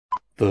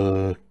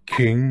the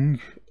King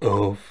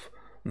of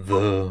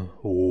the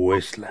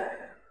Wasteland.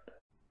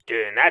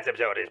 Tonight's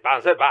episode is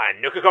sponsored by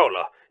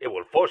Nuka-Cola. It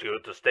will force you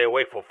to stay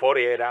awake for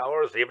 48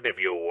 hours even if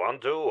you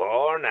want to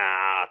or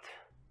not.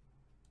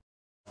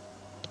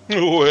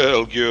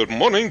 Well, good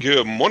morning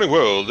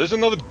world. There's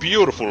another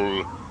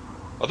beautiful...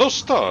 Are those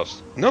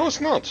stars? No,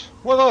 it's not.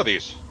 What are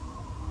these?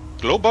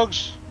 Glow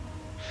bugs?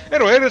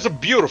 Anyway, it's a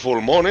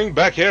beautiful morning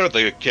back here at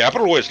the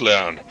capital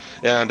wasteland.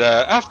 And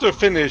after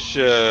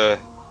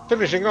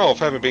finishing off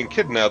having been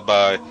kidnapped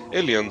by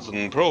aliens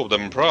and probed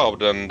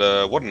and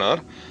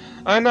whatnot,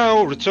 I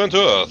now return to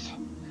Earth.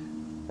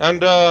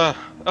 And,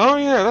 oh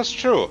yeah, that's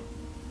true.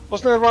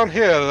 Wasn't it around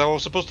here that I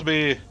was supposed to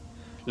be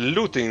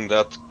looting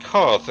that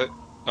car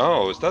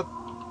Oh, is that...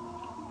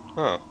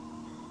 Huh.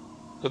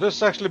 Could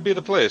this actually be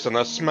the place? And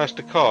I smashed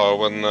the car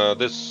when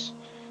this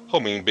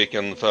homing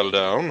beacon fell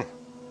down.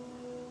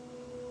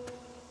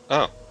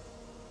 Oh.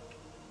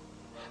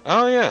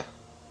 Oh, yeah.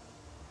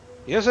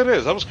 Yes, it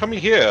is. I was coming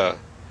here.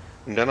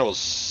 And then I was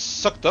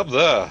sucked up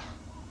there.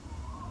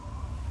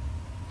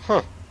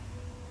 Huh.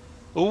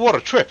 What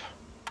a trip.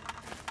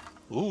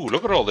 Ooh,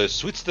 look at all this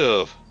sweet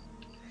stuff.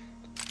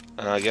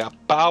 I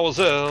got power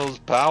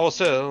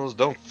cells,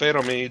 don't fade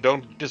on me,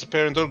 don't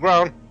disappear into the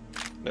ground.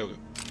 There we go.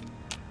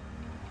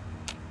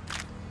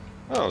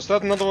 Oh, is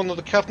that another one of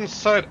the captain's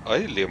side?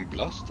 Alien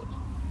blaster.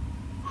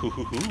 Hoo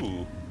hoo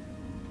hoo.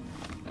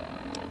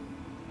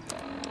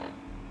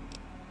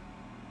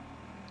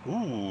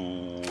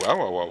 Ooh, wow,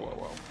 wow, wow, wow,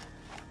 wow.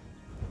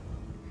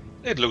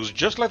 It looks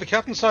just like the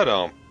captain's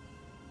sidearm.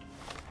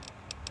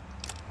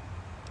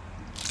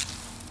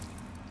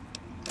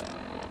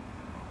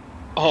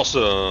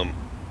 Awesome.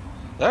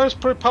 That is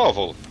pretty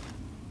powerful.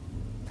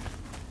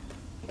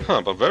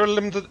 Huh, but very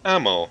limited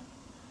ammo.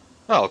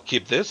 I'll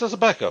keep this as a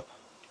backup.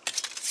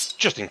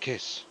 Just in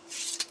case.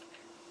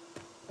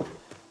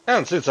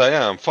 And since I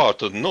am far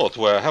to the north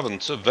where I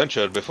haven't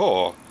ventured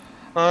before,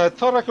 I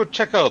thought I could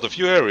check out a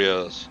few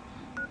areas.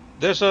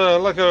 There's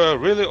like a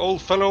really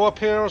old fellow up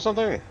here or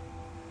something.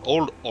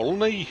 Old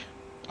Olney?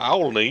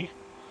 Olney?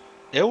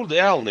 Old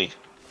Olney.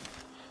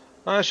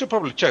 I should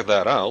probably check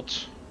that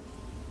out.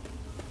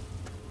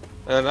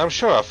 And I'm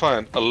sure I'll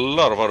find a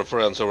lot of other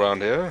friends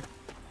around here.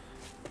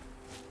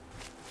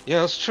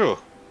 Yeah, that's true.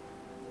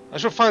 I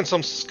should find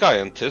some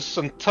scientists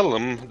and tell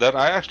them that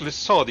I actually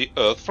saw the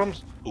Earth from...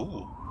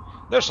 Ooh,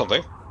 there's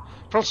something.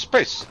 From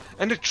space,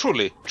 and it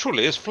truly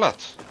is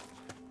flat.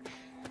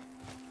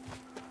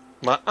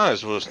 My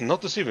eyes was not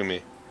deceiving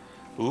me.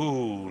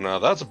 Ooh, now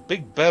that's a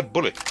big bad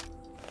bully.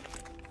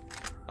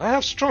 I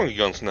have stronger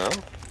guns now.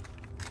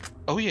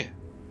 Oh yeah.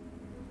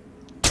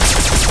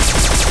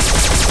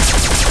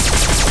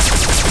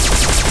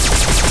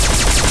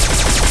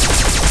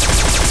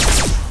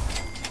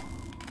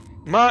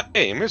 My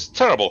aim is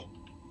terrible.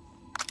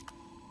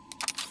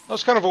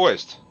 That's kind of a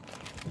waste.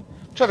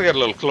 Try to get a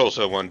little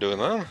closer when doing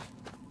that.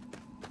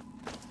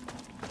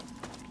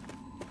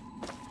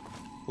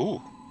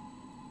 Ooh.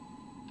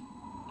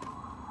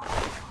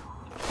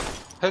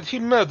 Had he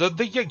murdered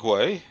the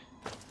Yegway?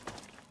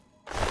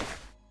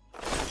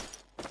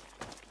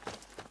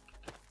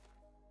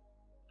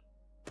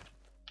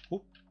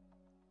 Ooh.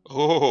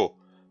 Oh,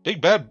 big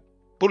bad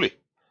bully.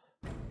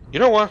 You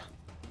know what?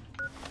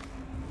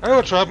 I'm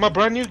gonna try out my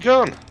brand new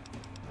gun.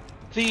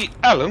 The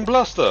Allen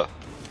Blaster.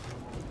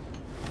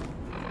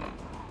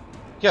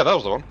 Yeah, that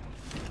was the one.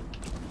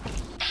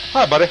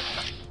 Hi, buddy.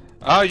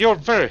 You're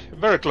very,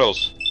 very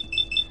close.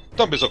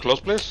 Don't be so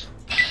close, please.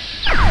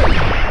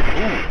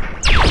 Ooh.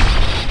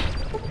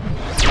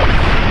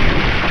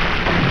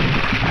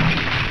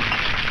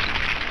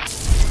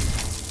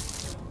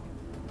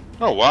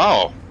 Oh,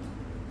 wow.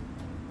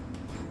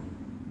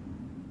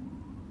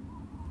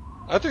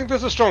 I think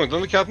this is stronger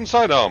than the captain's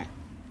sidearm.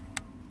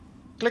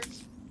 Click.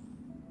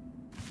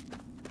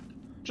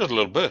 Just a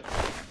little bit.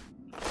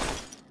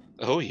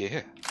 Oh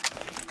yeah.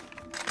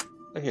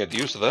 I can get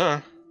used to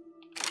that.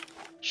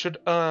 Should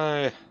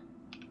I...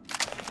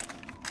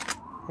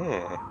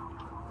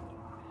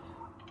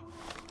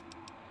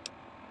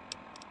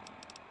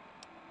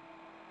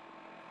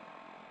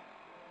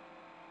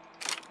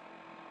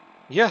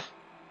 Yeah.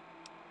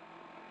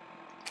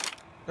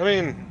 I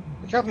mean,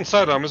 the captain's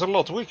sidearm is a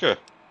lot weaker.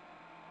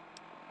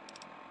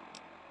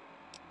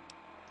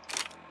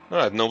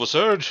 Alright, Nova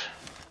Surge.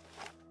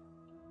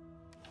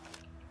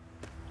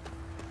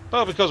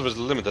 But because of its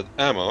limited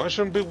ammo, I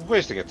shouldn't be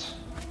wasting it.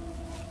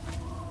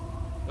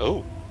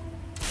 Oh.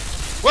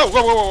 Whoa,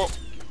 whoa, whoa, whoa!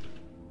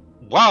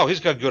 Wow, he's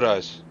got good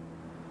eyes.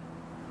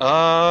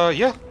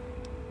 Yeah.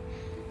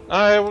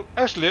 I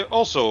actually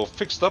also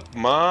fixed up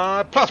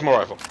my plasma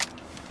rifle.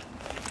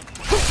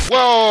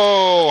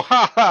 Whoa!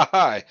 Ha ha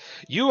ha!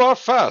 You are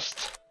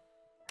fast.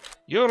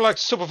 You're like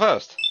super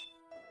fast.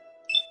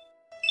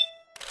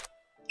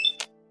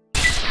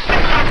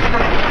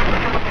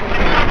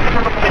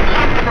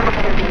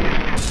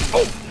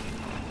 Oh!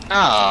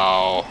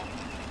 Ow!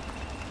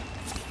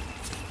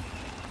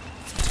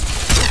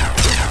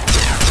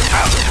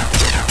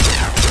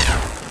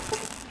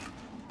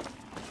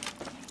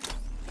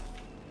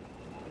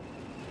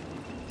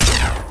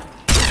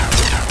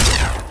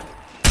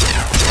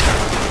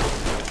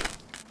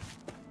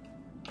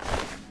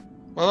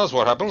 Well, that's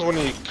what happens when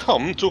you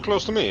come too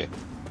close to me.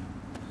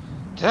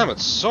 Damn it,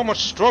 so much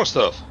strong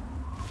stuff.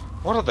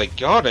 What are they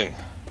guarding?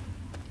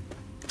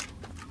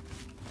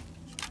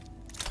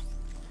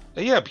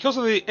 Yeah, because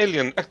of the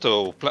alien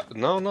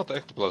no, not the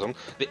ectoplasm.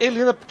 The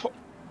alien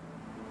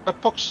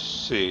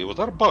epoxy. Was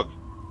that a bug?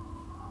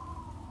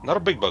 Not a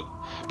big bug.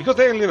 Because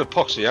the alien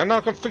epoxy, I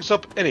now can fix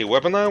up any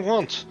weapon I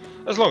want.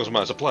 As long as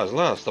my supplies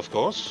last, of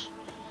course.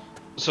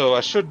 So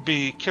I should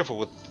be careful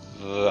with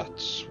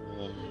that.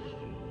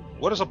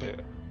 What is up here?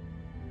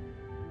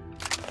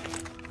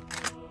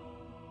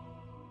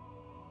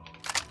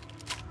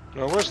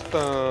 Now where's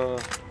the...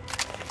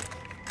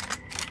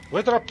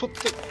 Where did I put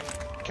the...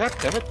 God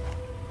damn it.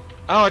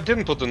 Oh, I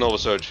didn't put the Nova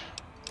Surge.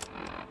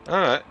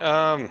 Alright,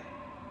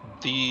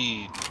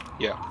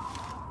 yeah.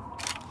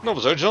 Nova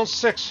Surge on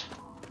 6.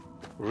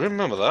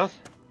 Remember that.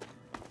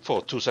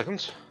 For 2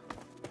 seconds.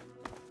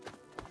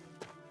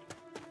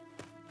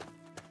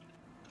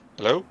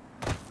 Hello?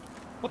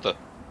 What the?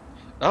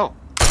 Oh.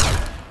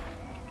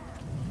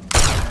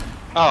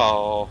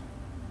 Oh.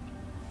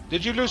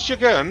 Did you lose your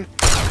gun?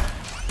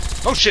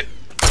 Oh shit!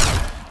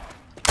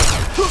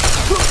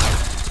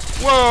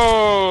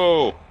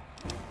 Whoa!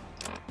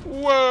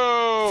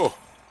 Whoa!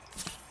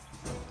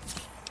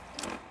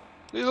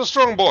 These are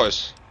strong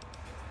boys.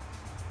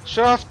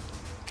 Shaft.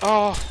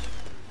 Oh.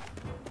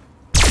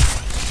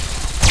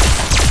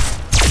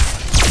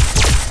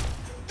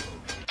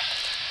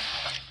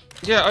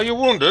 Yeah, are you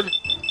wounded?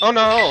 Oh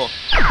no!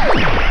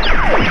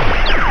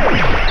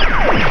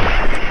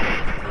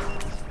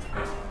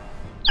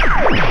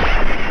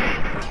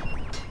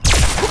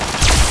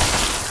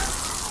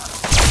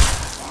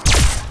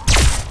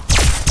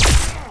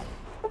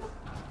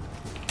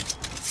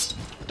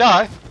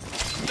 Die!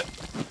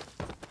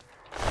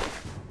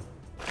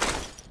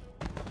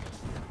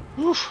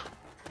 Oof!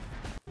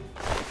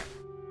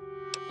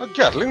 A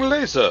Gatling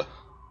laser!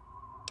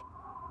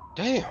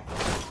 Damn!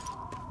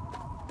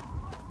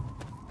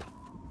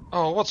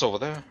 Oh, what's over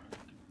there?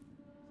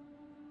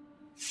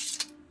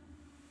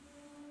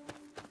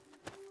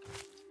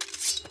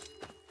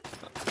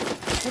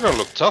 You don't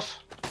look tough.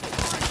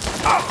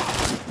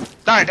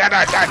 Die, die,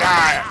 die, die,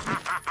 die!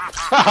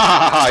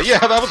 Yeah,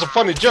 that was a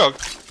funny joke.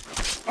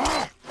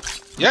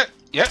 Yeah,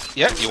 yeah,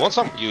 yeah, you want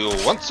some? You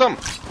want some?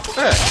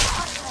 Yeah.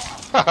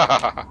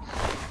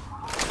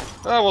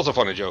 That was a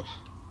funny joke.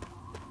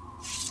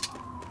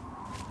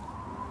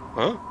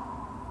 Huh?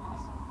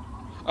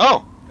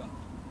 Oh!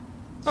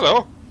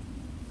 Hello!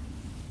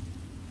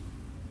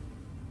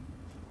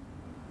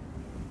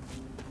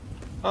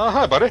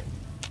 Hi, buddy.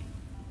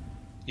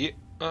 Yeah,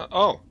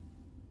 oh.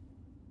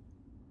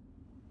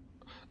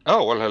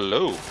 Oh, well,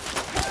 hello.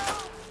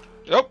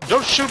 Oh,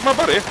 don't shoot my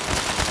buddy!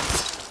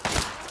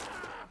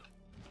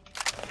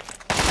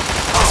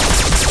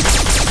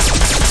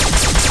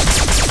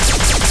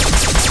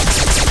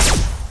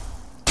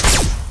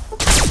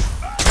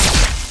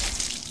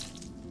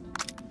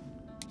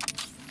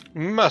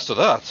 Master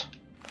that.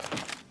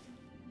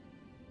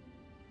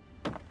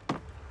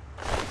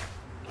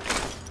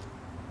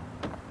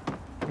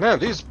 Man,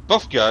 these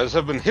buff guys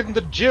have been hitting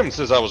the gym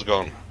since I was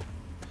gone.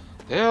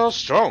 They are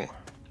strong.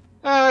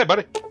 Hey,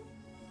 buddy.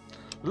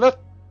 Let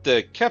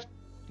the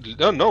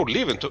no,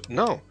 leave him to...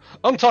 No.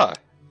 Untie.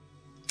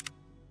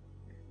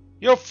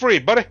 You're free,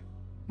 buddy.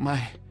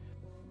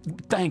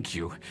 Thank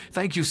you.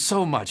 Thank you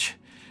so much.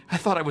 I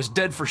thought I was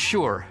dead for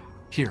sure.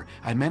 Here,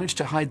 I managed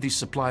to hide these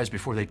supplies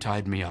before they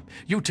tied me up.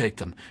 You take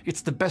them.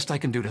 It's the best I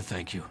can do to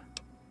thank you.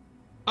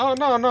 Oh,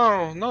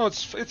 no,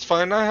 it's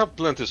fine. I have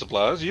plenty of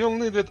supplies. You'll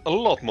need it a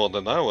lot more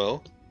than I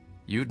will.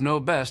 You'd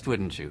know best,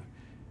 wouldn't you?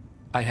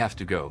 I have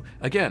to go.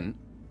 Again,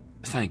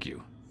 thank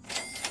you.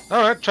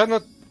 Alright, try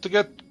not to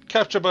get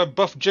captured by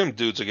buff gym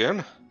dudes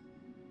again.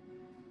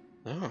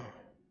 Oh.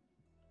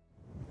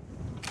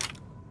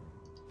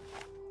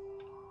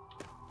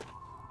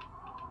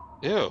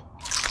 Ew.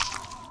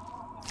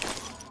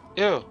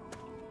 Ew.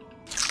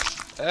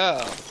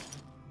 Ow.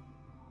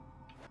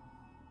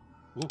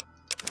 Ooh.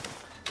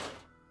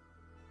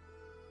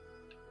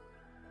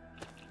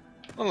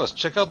 Well, let's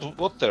check out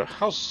what their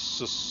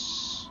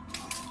houses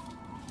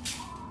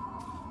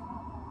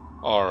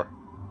are.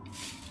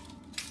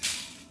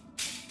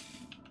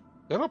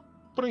 They're not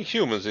putting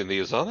humans in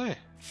these, are they?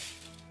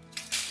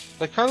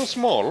 They're kind of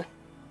small.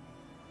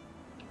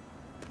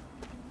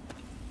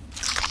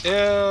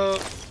 Ew.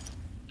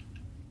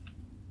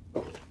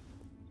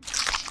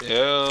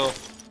 Ew.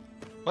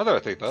 Why did I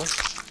take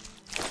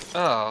that?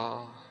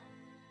 Ah.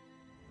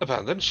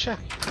 Abandoned shack.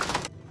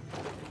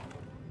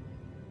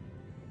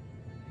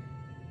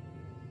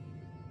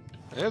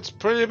 It's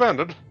pretty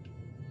abandoned.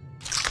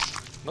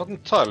 Not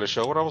entirely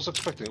sure what I was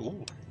expecting.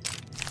 Ooh.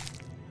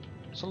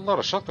 There's a lot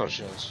of shotgun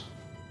shells.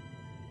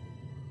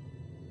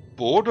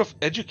 Board of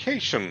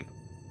Education.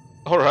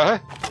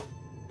 Alright.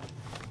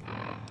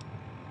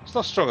 It's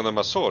not stronger than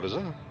my sword, is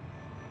it?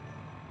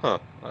 Huh,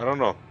 I don't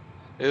know.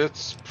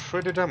 It's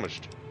pretty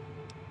damaged.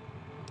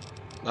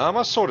 Nah,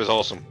 my sword is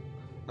awesome.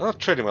 I'm not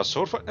trading my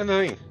sword for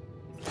anything.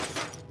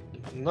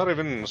 Not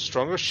even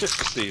stronger shit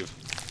to Steve.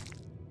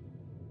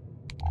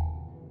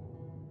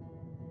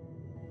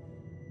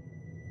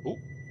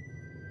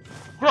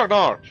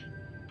 Grognark!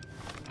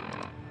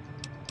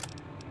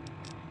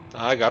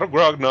 I got a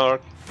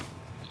Grognark.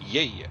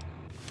 Yeah.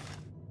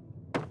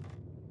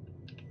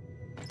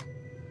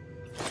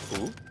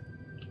 Ooh.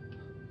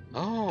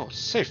 Oh,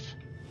 safe.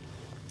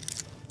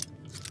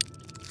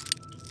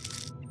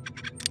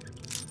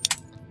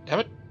 Damn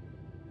it.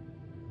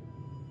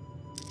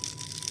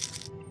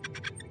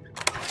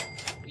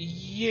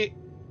 Yeah.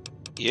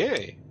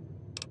 Yay.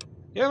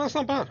 Yeah, that's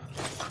not bad.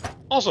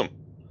 Awesome.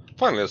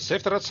 Finally, a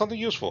safe that had something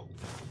useful.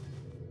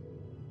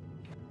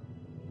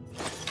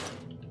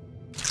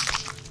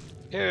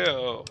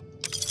 Ew.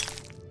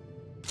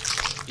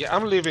 Yeah,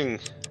 I'm leaving.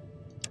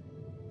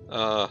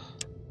 Where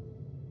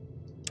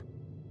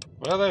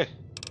are they?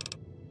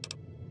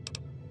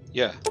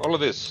 Yeah, all of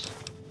this.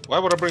 Why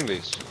would I bring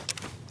these?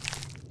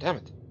 Damn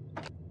it.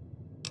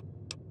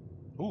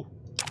 Ooh.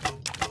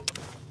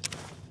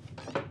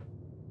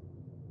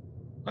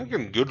 I'm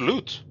getting good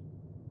loot.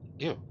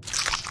 Ew.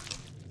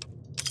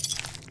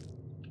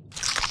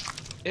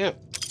 Ew.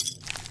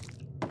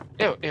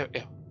 Ew, ew,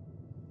 ew.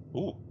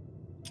 Ooh.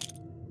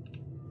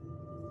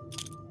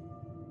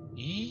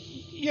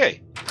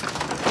 Yay.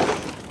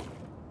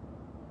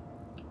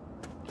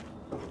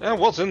 And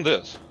what's in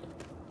this?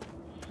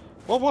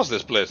 What was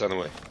this place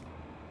anyway?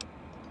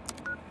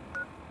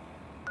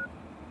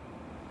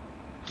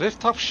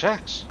 Clifftop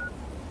shacks.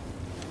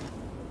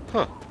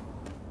 Huh.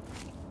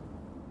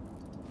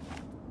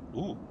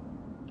 Ooh.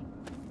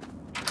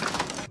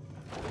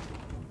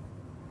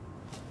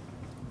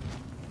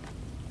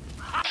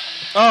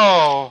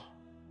 Oh.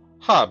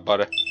 Hi,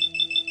 buddy.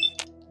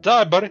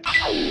 Die, buddy.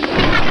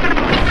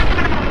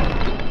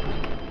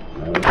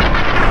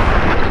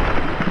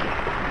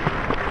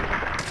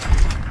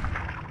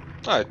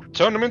 I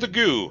turned them into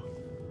goo.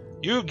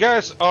 You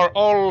guys are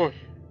all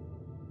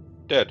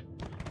dead.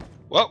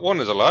 Well,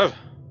 one is alive.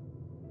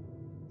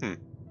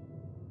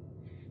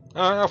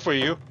 I'll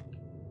free you.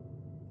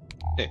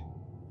 Hey.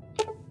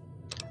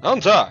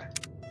 Untie.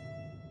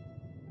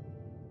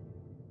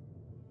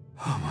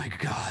 Oh my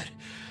God.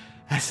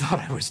 I thought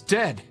I was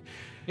dead.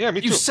 Yeah,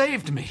 me too. You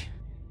saved me.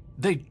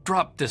 They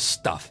dropped this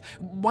stuff.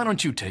 Why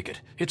don't you take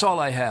it? It's all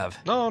I have.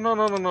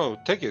 No.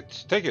 Take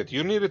it. Take it.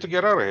 You need it to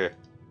get out of here.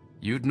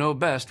 You'd know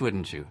best,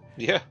 wouldn't you?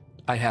 Yeah.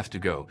 I have to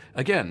go.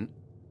 Again,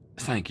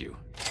 thank you.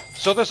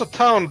 So there's a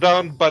town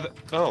down by the...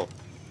 Oh.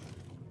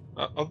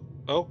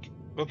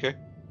 Okay.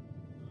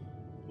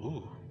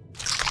 Ooh.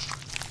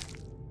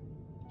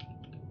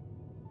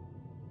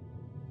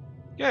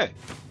 Yeah.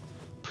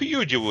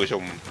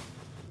 Pugilism.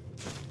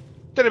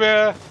 Teddy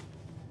bear.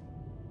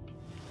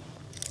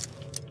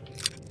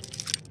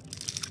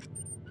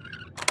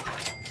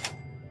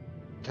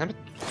 Damn it.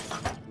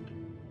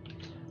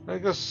 I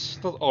guess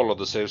not all of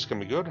the saves can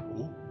be good.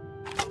 Ooh.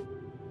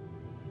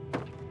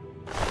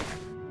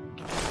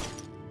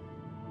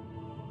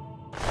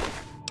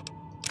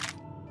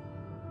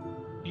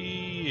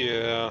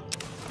 Yeah.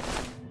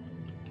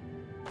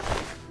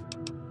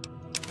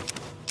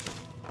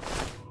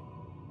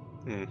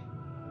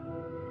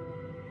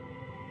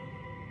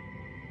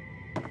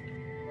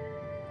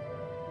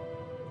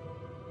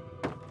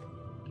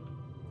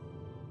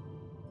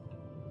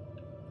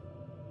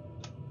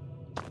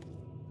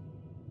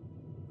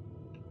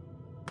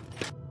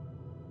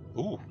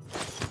 Ooh.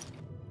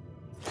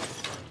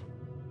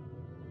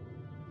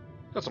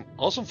 Got some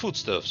awesome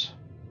foodstuffs.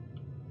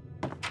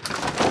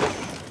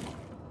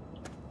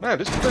 Man,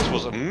 this place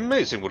was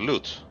amazing with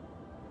loot.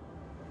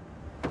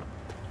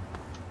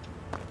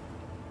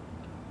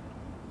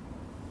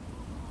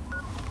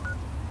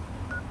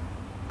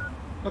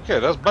 Okay,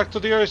 that's back to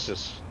the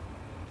oasis.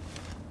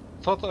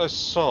 Thought I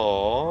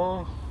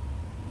saw...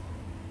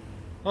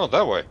 Oh,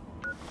 that way.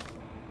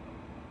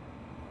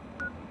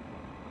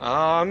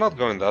 I'm not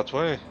going that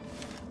way.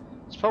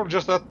 It's probably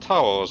just that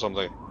tower or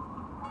something.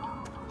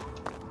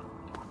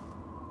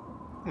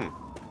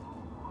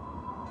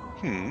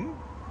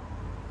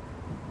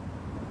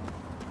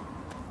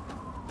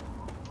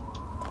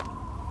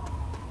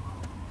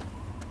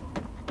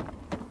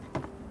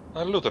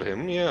 I looted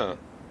him, yeah.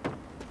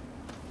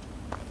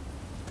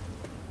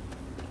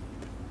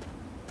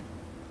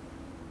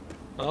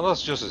 Oh,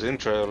 that's just his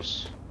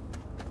entrails.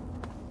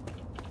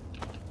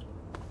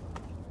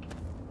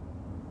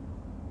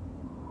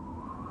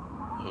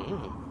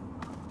 Ooh.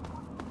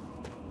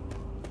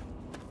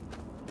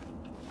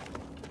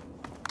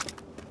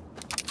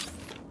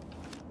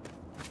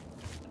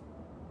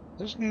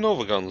 This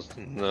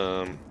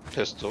Novagun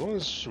pistol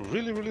is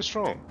really, really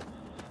strong.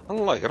 I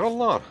like it a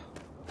lot.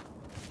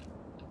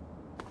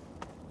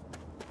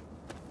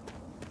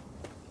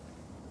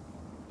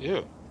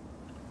 Ew.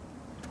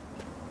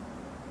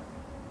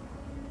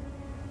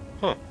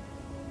 Huh.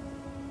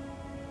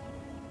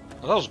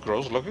 That was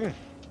gross looking.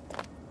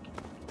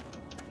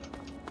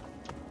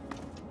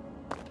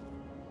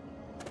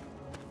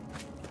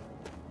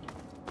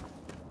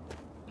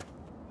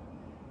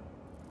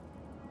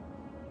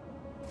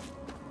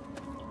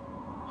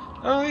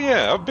 Oh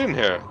yeah, I've been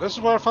here. This is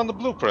where I found the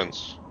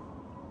blueprints.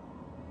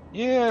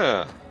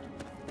 Yeah.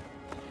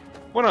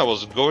 When I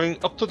was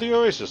going up to the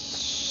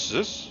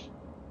oasis.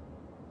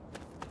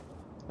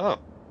 Oh.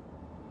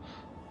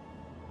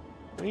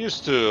 I'm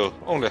used to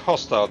only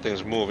hostile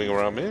things moving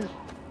around me.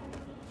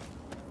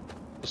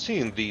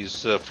 Seeing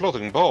these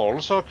floating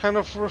balls are kind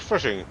of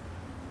refreshing.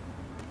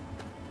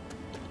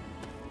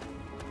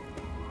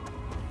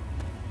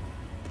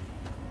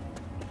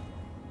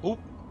 Oop,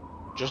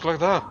 just like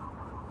that.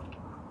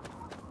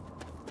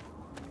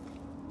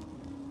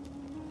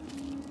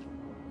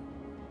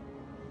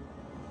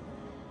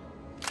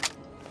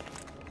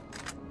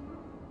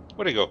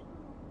 Where'd he go?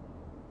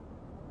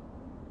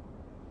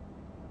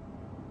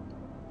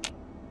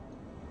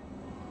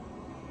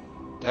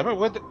 Damn it,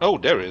 where the... Oh,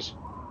 there he is.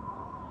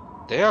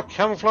 They are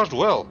camouflaged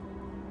well.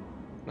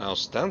 Now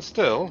stand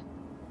still.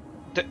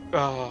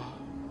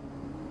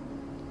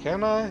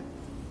 Can I?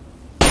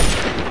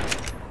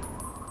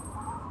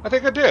 I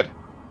think I did.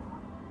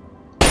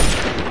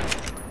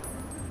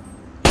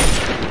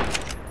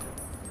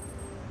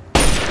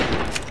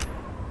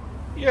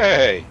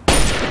 Yay!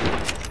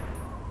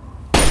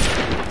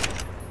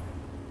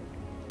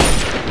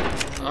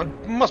 I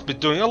must be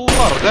doing a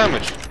lot of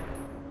damage.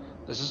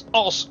 This is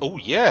awesome. Oh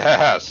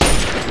yes! Ha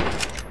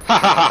ha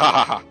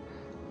ha ha!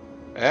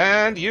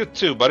 And you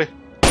too, buddy.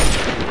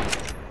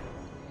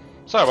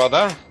 Sorry about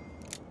that.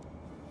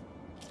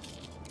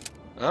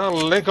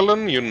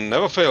 Lincoln, you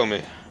never fail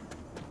me.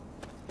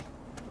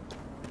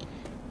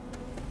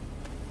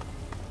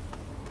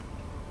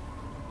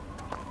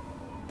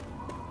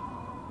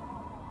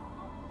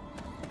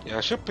 Yeah,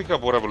 I should pick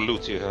up whatever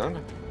loot you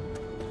had.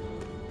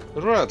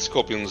 The rat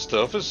scorpion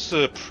stuff is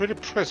pretty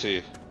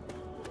pretty.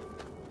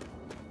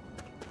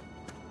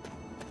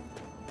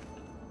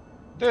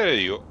 There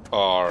you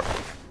are.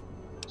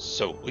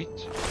 Sweet.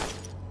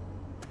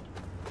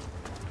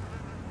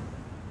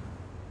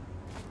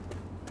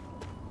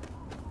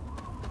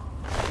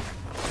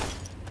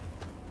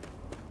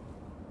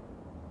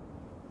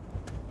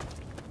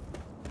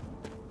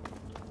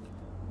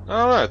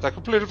 Alright, I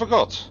completely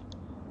forgot.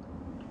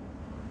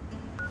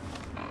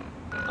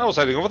 I was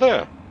heading over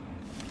there.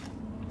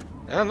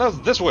 And that's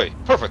this way.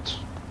 Perfect.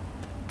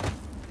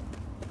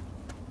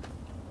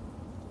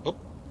 Oh,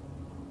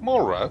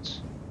 more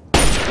rats.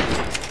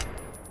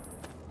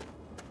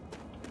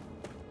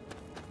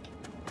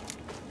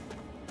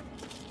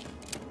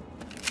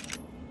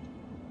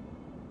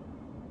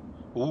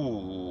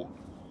 Ooh,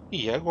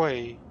 yeah,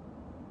 way.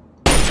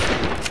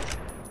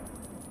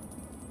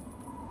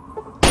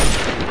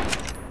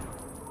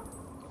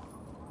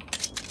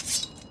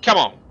 Come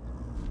on.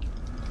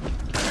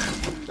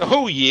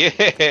 Oh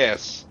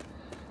yes.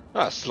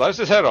 Ah, slice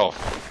his head off.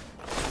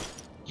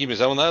 Give me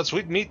some of that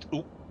sweet meat.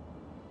 Ooh.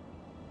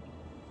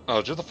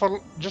 Oh, just a fly.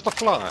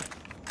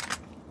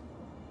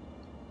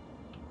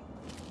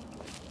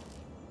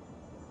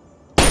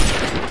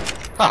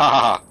 Ha ha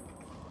ha.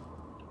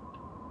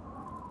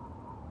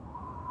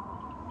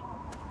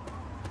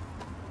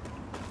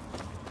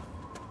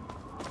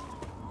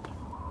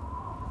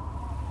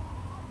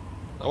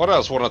 Now what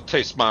else wanna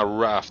taste my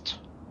raft?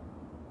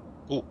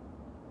 Ooh.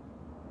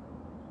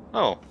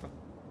 Oh,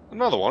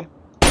 another one.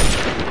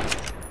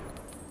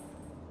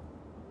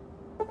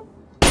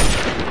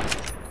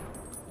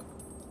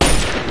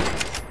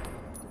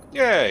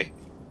 Yay!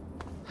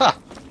 Ha!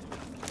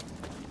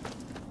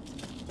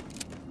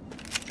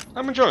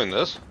 I'm enjoying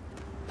this.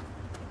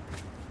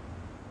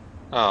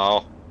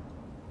 Oh.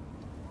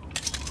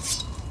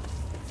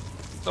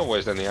 Don't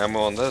waste any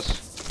ammo on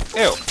this.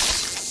 Ew!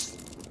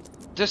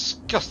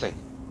 Disgusting.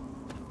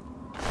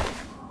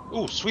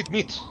 Ooh, sweet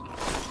meat.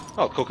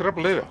 I'll cook it up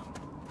later.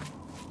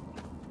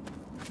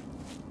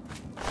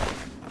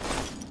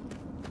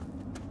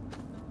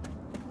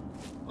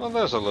 Well,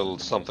 there's a little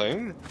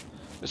something.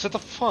 Is it a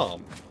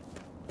farm?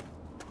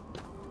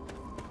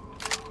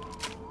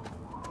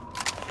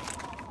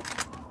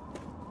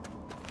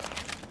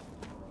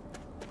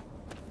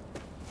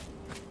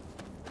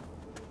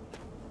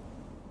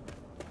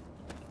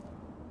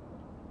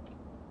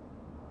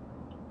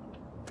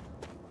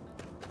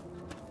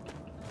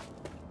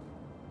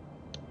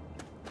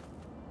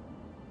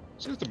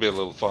 Seems to be a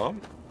little farm.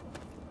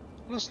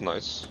 That's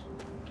nice.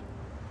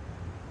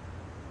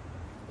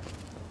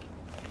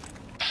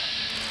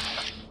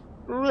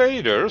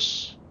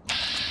 Raiders?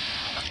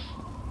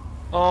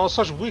 Oh,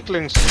 such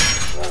weaklings.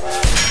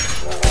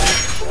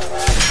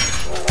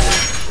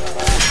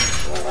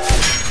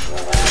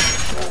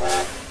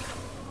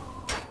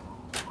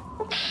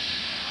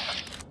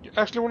 You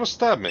actually want to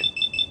stab me?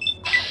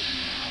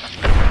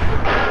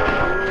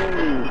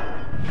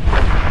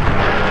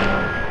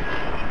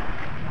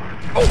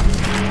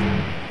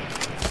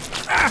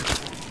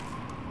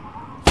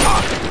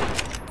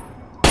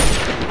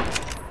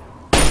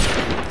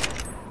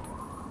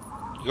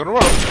 You gonna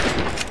run?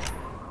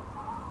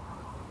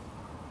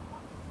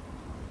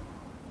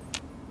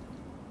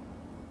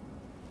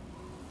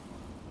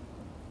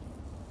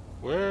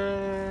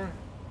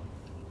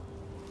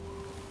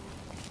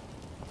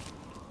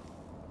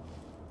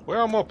 Where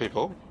are more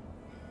people?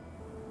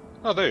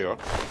 Oh, there you are.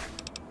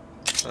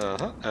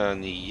 Uh-huh,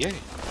 and yay.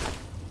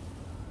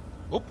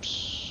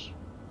 Oops.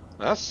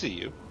 I see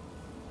you.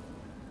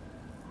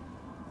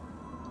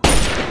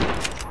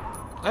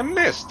 I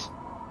missed!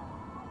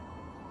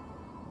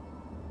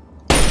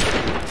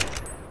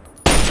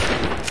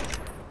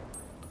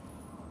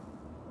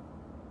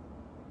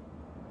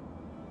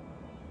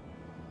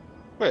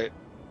 Wait,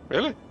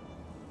 really?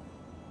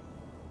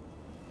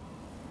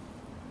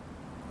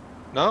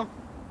 No?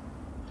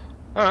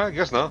 Alright, I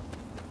guess not.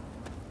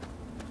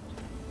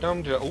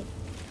 Oh.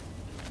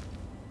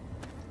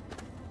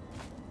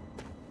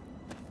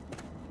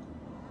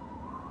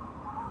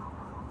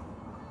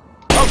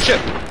 Oh shit!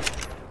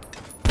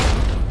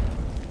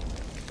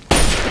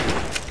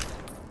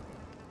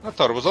 I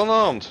thought it was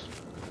unarmed.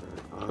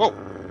 Whoa!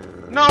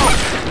 No!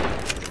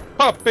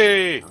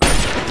 Puppy!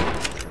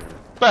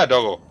 Bad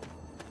doggo.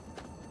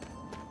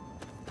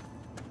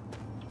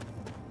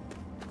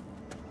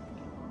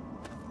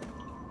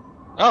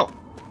 Oh,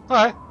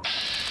 hi.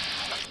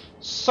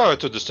 Sorry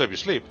to disturb your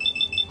sleep.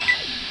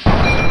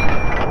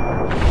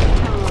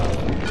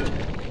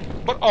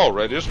 But all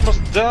radios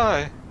must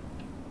die.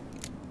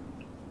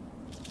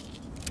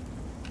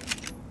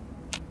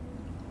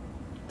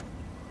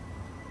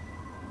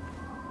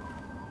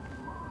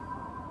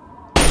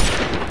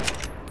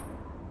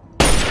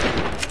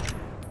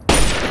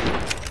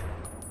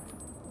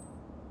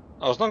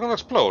 Oh, it's not gonna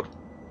explode.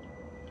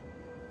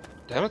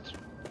 Damn it.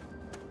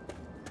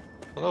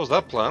 Well, that was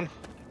that plan.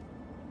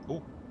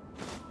 Ooh.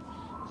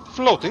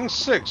 Floating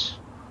 6.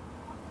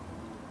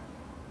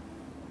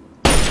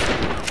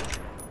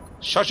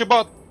 Shut your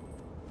butt.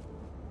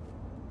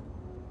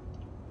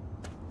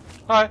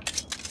 Hi.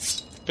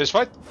 Fist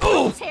fight.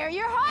 Tear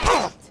your heart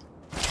out.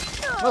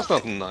 That's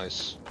not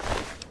nice.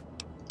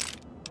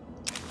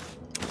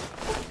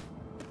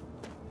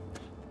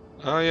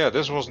 Oh yeah,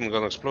 this wasn't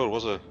gonna explode,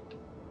 was it?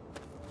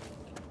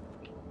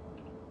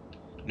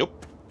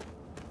 Nope.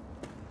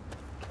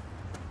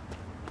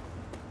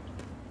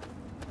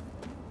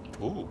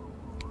 Ooh.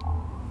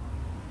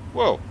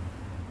 Whoa.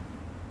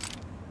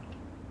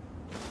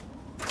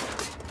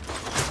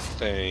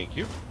 Thank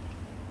you.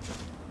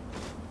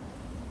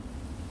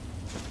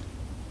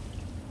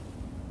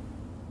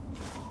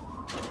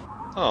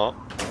 Oh.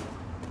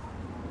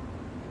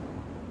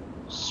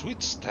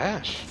 Sweet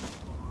stash.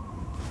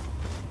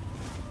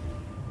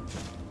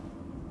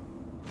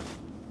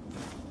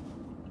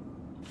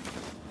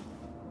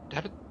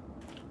 Damn it.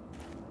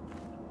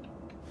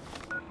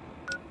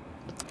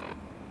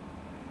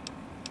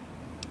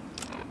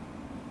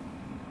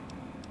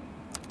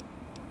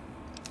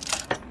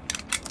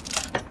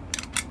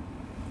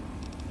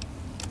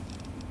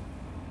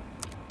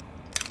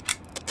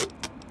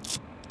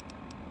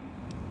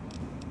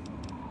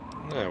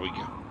 There we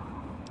go.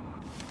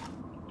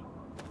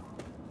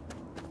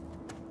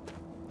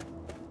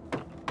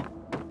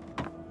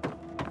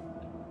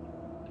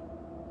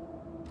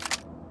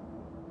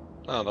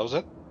 Oh, that was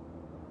it?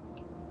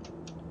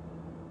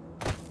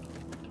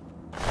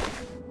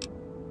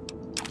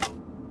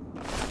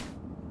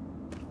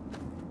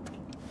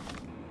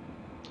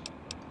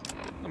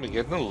 I'm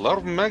getting a lot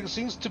of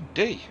magazines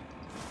today.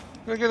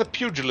 I'm gonna get a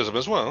pugilism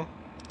as well.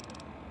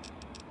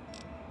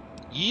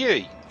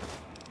 Yay!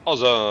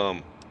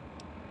 Awesome!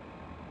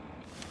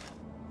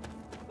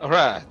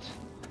 Alright.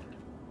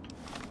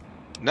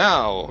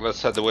 Now,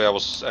 let's head the way I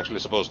was actually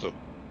supposed to.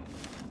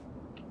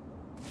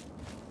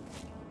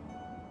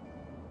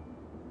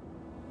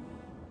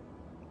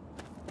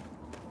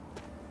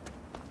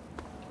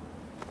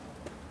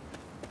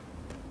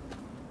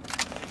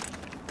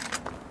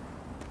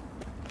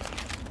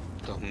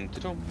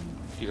 Dum-de-dum,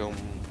 de-dum,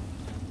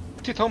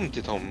 ti-tum,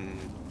 ti-tum.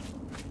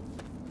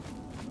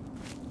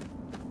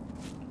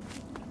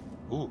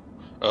 Ooh.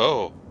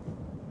 Oh.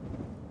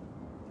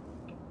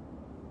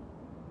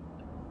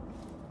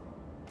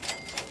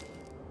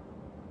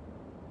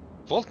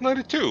 Vault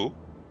 92?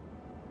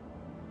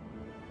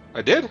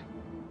 I did?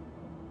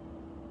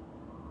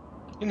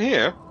 In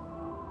here?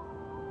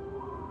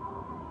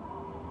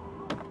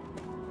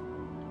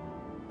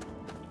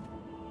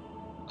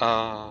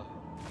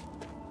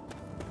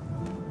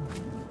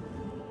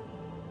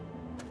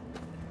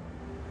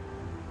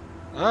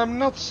 I'm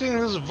not seeing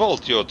this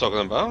vault you're talking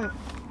about.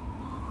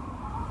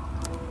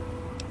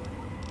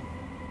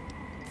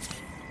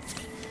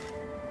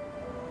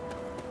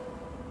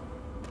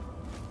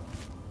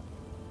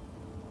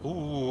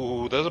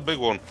 Ooh, there's a big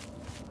one.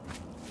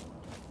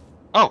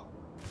 Oh!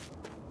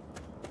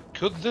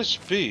 Could this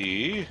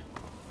be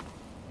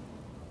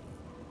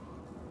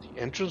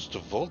the entrance to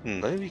Vault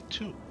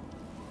 92?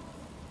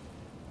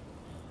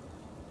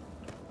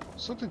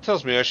 Something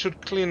tells me I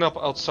should clean up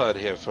outside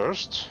here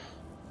first.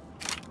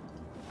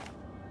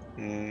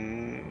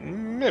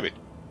 Maybe.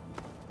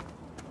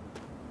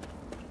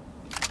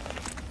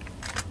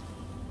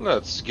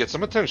 Let's get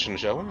some attention,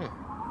 shall we?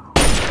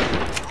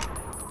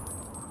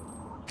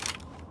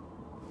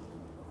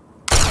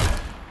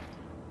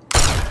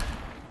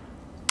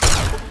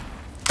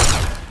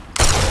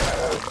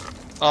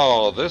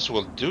 Oh, this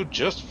will do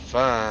just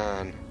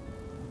fine.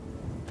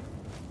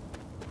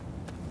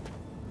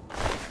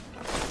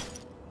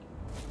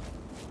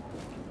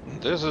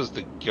 This is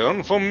the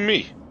gun for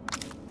me.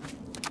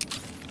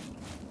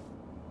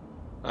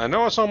 I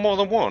know I saw more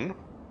than one.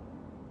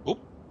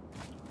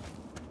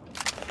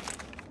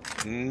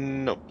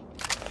 No.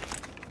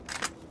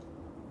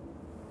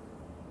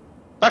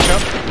 Back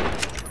up.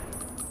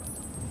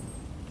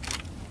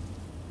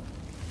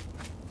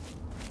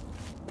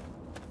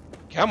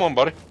 Come on,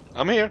 buddy.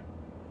 I'm here.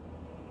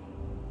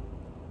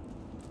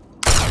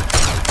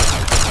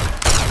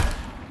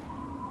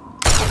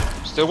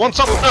 Still wants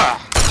something.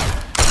 Ah!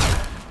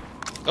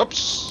 Oops.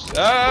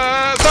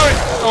 Sorry.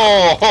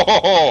 Oh, ho, ho,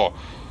 ho.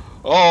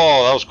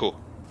 Oh, that was cool.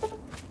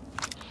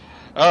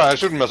 Alright, I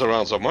shouldn't mess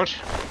around so much.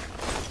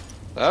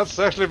 That's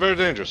actually very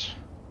dangerous.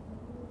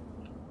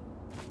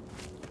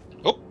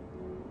 Oh.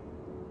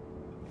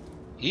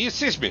 He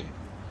sees me.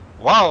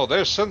 Wow,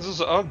 their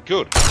senses are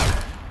good.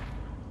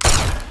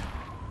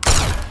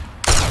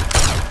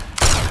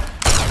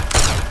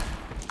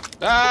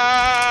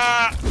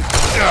 Ah!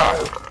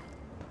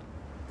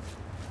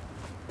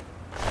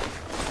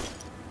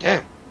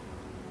 Damn.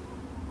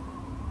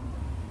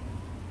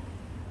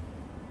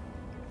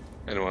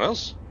 Anyone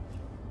else?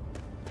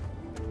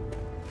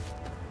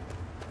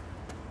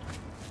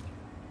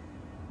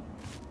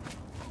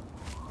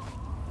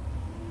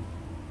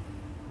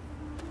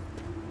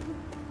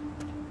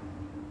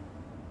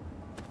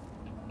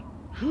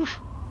 Whew.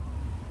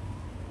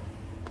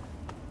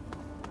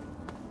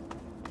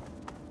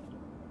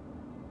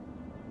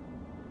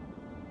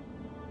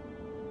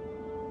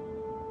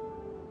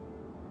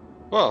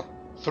 Well,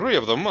 3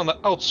 of them on the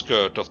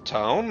outskirts of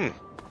town.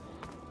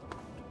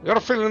 I got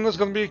a feeling there's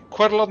gonna be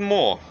quite a lot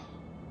more.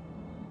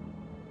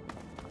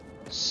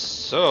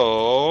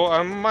 So,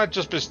 I might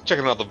just be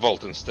checking out the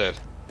vault instead.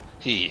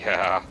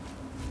 Hee-ha.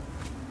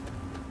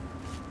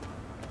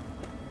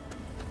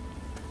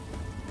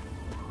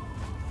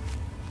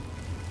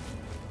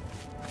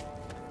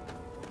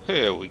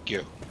 Here we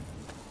go.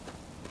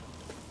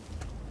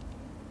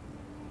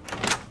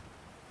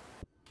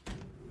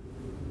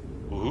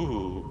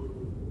 Ooh.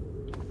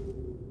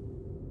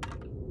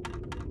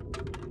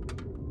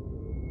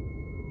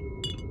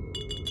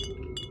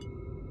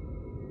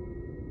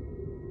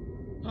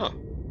 Oh.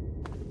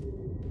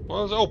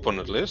 Well, it's open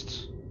at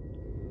least.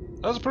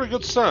 That's a pretty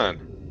good sign.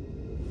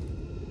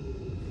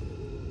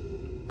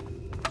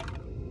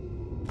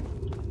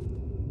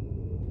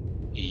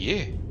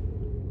 Yeah.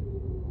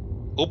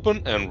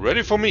 Open and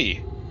ready for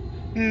me.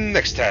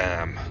 Next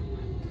time.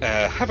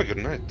 Have a good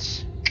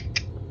night.